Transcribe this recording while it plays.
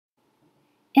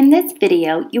In this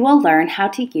video, you will learn how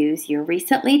to use your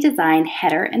recently designed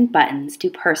header and buttons to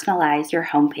personalize your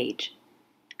homepage.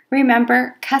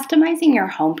 Remember, customizing your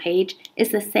homepage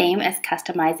is the same as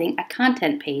customizing a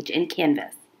content page in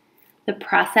Canvas. The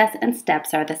process and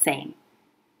steps are the same.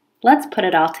 Let's put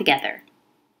it all together.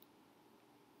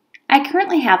 I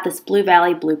currently have this Blue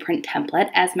Valley Blueprint template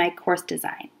as my course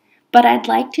design, but I'd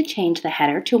like to change the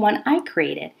header to one I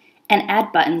created and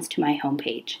add buttons to my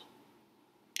homepage.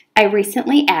 I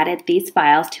recently added these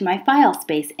files to my file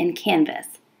space in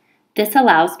Canvas. This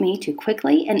allows me to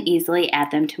quickly and easily add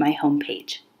them to my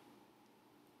homepage.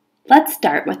 Let's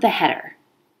start with the header.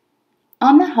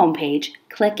 On the homepage,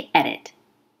 click Edit.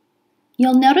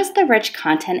 You'll notice the rich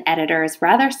content editor is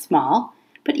rather small,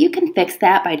 but you can fix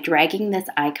that by dragging this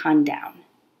icon down.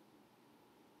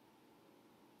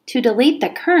 To delete the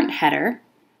current header,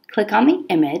 click on the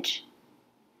image,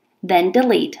 then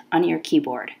Delete on your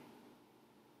keyboard.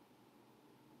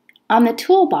 On the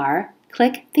toolbar,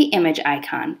 click the image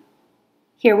icon.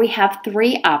 Here we have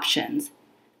three options.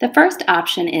 The first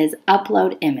option is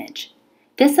Upload Image.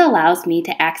 This allows me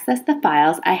to access the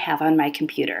files I have on my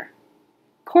computer.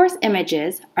 Course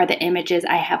images are the images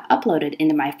I have uploaded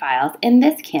into my files in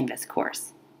this Canvas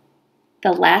course.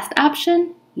 The last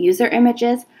option, User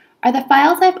Images, are the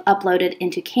files I've uploaded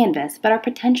into Canvas but are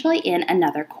potentially in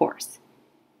another course.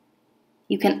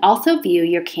 You can also view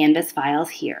your Canvas files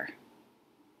here.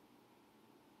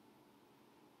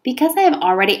 Because I have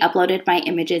already uploaded my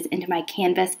images into my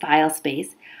Canvas file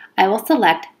space, I will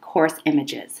select Course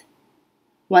Images.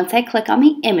 Once I click on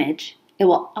the image, it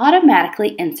will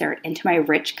automatically insert into my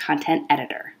rich content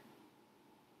editor.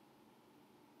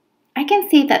 I can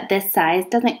see that this size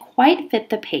doesn't quite fit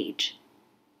the page.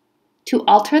 To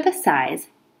alter the size,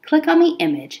 click on the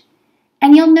image,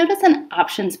 and you'll notice an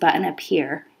Options button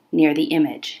appear near the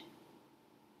image.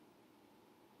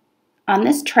 On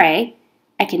this tray,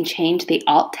 I can change the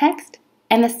alt text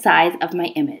and the size of my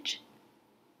image.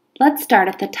 Let's start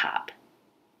at the top.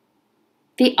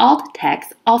 The alt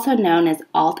text, also known as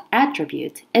alt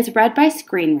attributes, is read by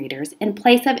screen readers in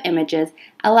place of images,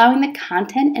 allowing the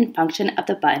content and function of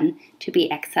the button to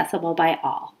be accessible by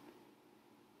all.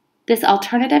 This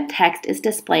alternative text is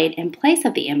displayed in place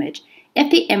of the image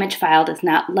if the image file does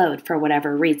not load for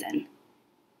whatever reason.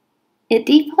 It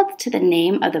defaults to the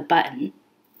name of the button,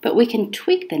 but we can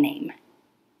tweak the name.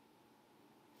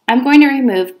 I'm going to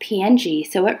remove PNG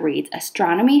so it reads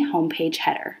Astronomy Homepage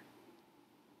Header.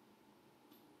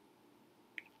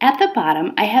 At the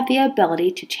bottom, I have the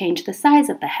ability to change the size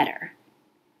of the header.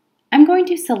 I'm going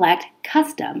to select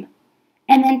Custom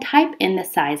and then type in the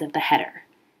size of the header,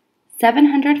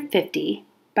 750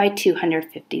 by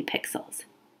 250 pixels.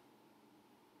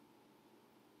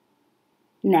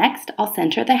 Next, I'll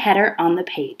center the header on the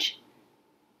page.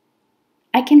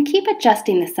 I can keep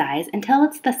adjusting the size until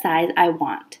it's the size I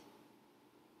want.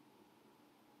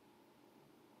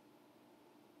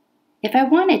 If I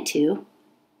wanted to,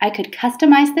 I could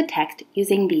customize the text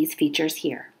using these features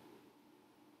here.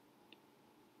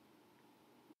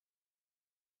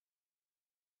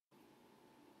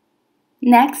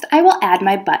 Next, I will add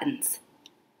my buttons.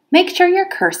 Make sure your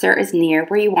cursor is near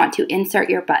where you want to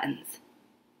insert your buttons.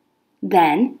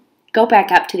 Then, go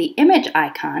back up to the image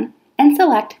icon and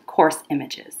select Course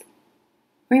Images.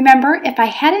 Remember, if I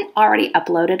hadn't already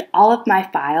uploaded all of my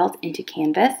files into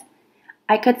Canvas,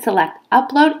 I could select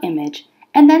Upload Image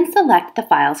and then select the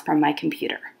files from my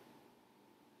computer.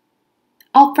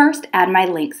 I'll first add my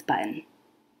Links button.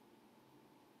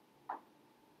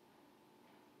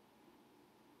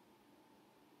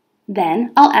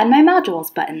 Then I'll add my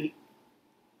Modules button.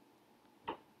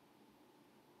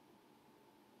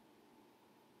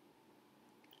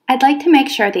 I'd like to make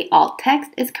sure the alt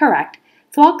text is correct,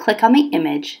 so I'll click on the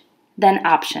image, then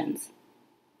Options.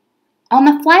 On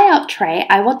the flyout tray,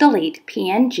 I will delete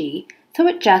PNG so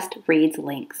it just reads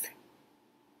links.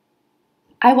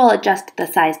 I will adjust the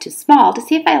size to small to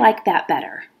see if I like that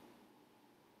better.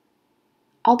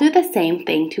 I'll do the same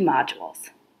thing to modules.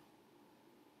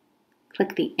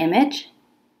 Click the image,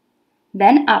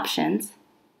 then Options,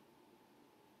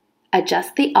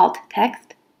 adjust the alt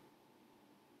text,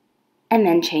 and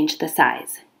then change the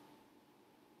size.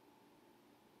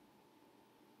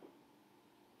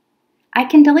 I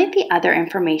can delete the other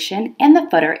information and the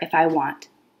footer if I want.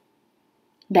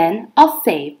 Then I'll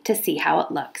save to see how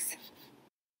it looks.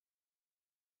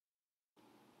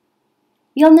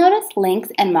 You'll notice links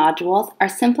and modules are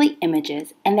simply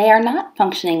images and they are not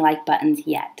functioning like buttons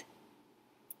yet.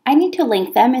 I need to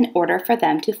link them in order for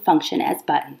them to function as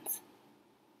buttons.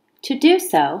 To do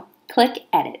so, click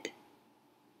Edit.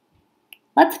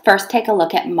 Let's first take a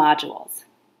look at modules.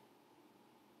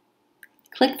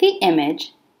 click the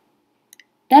image,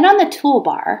 then on the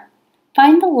toolbar,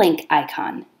 find the link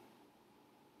icon.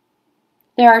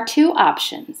 There are two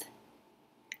options.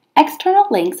 External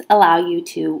links allow you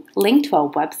to link to a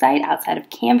website outside of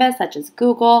Canvas, such as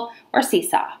Google or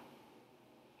Seesaw.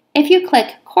 If you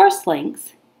click Course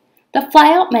Links, the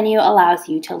flyout menu allows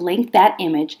you to link that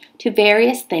image to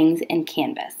various things in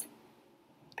Canvas: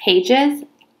 pages,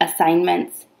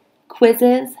 assignments,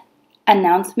 quizzes,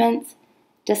 announcements,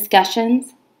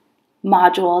 discussions,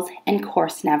 modules, and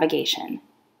course navigation.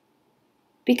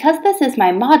 Because this is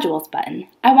my Modules button,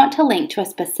 I want to link to a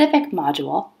specific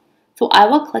module, so I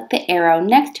will click the arrow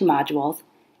next to Modules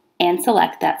and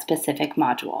select that specific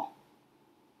module.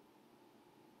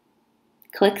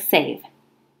 Click Save.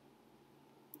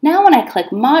 Now when I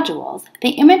click Modules, the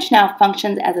image now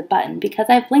functions as a button because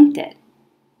I've linked it.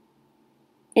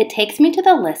 It takes me to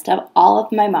the list of all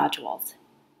of my modules.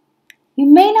 You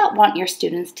may not want your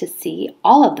students to see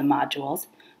all of the modules,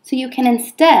 so you can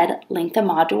instead link the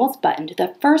Modules button to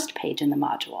the first page in the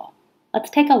module. Let's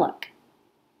take a look.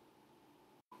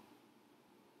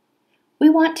 We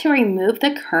want to remove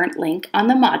the current link on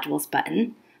the Modules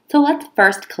button, so let's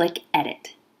first click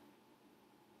Edit.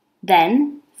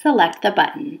 Then select the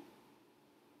button.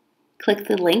 Click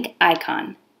the link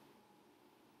icon.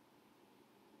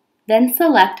 Then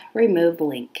select Remove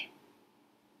Link.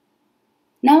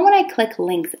 Now when I click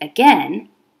Links again,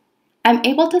 I'm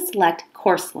able to select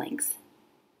Course Links.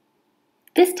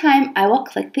 This time I will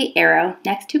click the arrow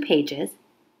next to Pages,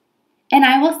 and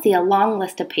I will see a long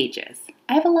list of pages.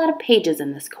 I have a lot of pages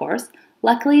in this course.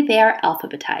 Luckily, they are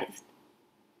alphabetized.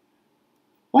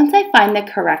 Once I find the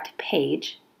correct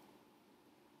page,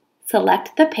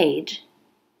 select the page,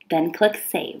 then click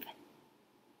Save.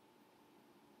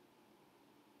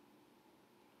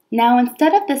 Now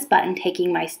instead of this button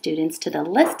taking my students to the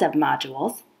list of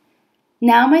modules,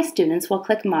 now my students will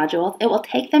click Modules. It will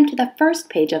take them to the first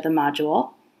page of the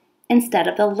module instead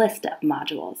of the list of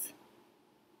modules.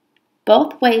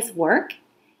 Both ways work.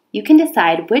 You can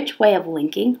decide which way of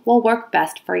linking will work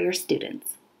best for your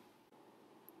students.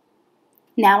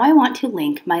 Now I want to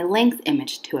link my links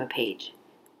image to a page.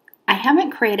 I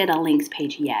haven't created a links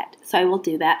page yet, so I will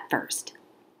do that first.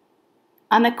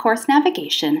 On the course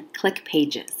navigation, click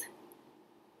Pages.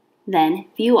 Then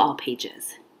View All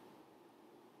Pages.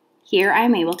 Here I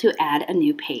am able to add a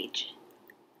new page.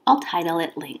 I'll title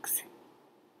it Links.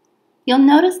 You'll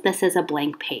notice this is a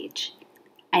blank page.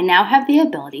 I now have the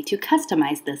ability to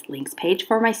customize this links page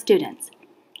for my students.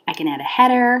 I can add a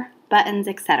header, buttons,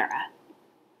 etc.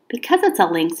 Because it's a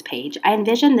links page, I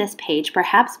envision this page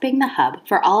perhaps being the hub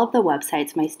for all of the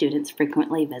websites my students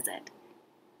frequently visit.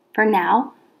 For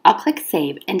now, I'll click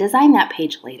Save and design that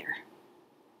page later.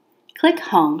 Click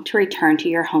Home to return to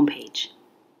your home page.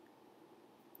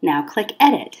 Now click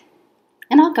Edit,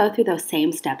 and I'll go through those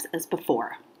same steps as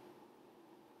before.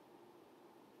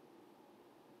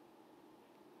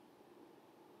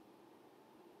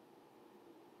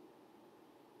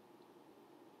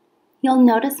 You'll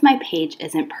notice my page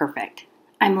isn't perfect.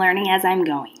 I'm learning as I'm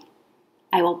going.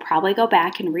 I will probably go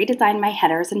back and redesign my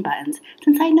headers and buttons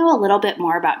since I know a little bit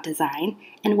more about design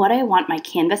and what I want my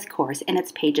Canvas course and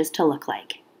its pages to look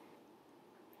like.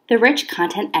 The Rich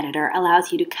Content Editor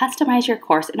allows you to customize your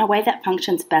course in a way that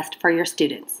functions best for your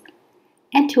students.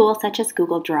 And tools such as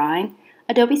Google Drawing,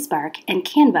 Adobe Spark, and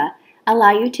Canva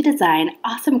allow you to design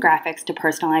awesome graphics to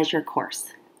personalize your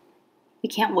course. We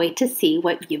can't wait to see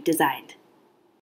what you've designed.